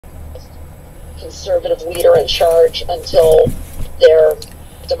conservative leader in charge until their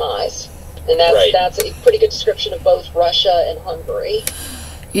demise. And that's a pretty good description of both Russia and Hungary.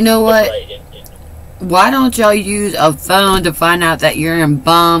 You know what? Why don't y'all use a phone to find out that you're in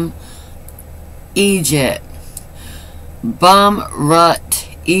bum Egypt? Bum rut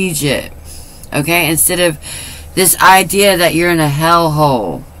Egypt. Okay? Instead of this idea that you're in a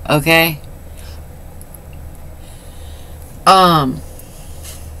hellhole. Okay? Why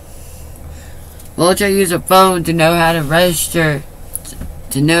don't y'all use a phone to know how to register?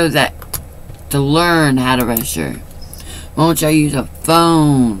 To learn how to register. Why don't y'all use a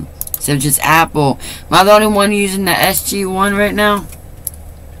phone instead of just Apple? Am I the only one using the SG1 right now?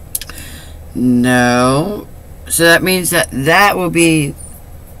 No. So that means that will be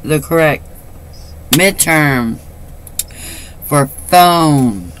the correct midterm for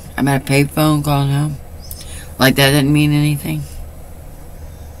phone. I'm at a payphone calling home. Like that didn't mean anything.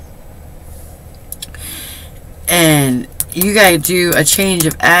 And you gotta do a change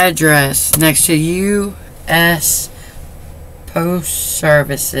of address next to U.S. Post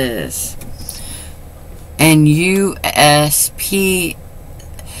Services and USP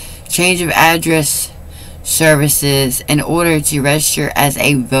change of address services in order to register as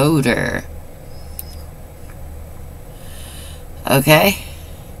a voter. Okay?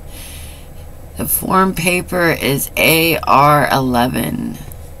 The form paper is AR11.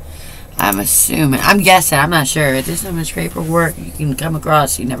 I'm assuming. I'm guessing. I'm not sure. There's so much paperwork you can come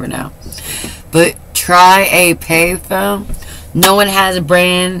across. You never know. But try a payphone. No one has a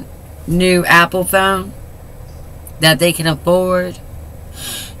brand new Apple phone that they can afford.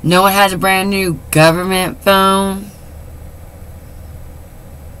 No one has a brand new government phone.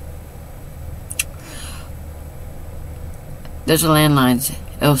 There's a landline.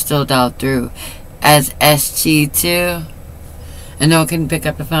 It'll still dial through as ST2. And no one can pick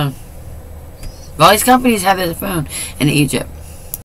up the phone. All these companies have this phone in Egypt.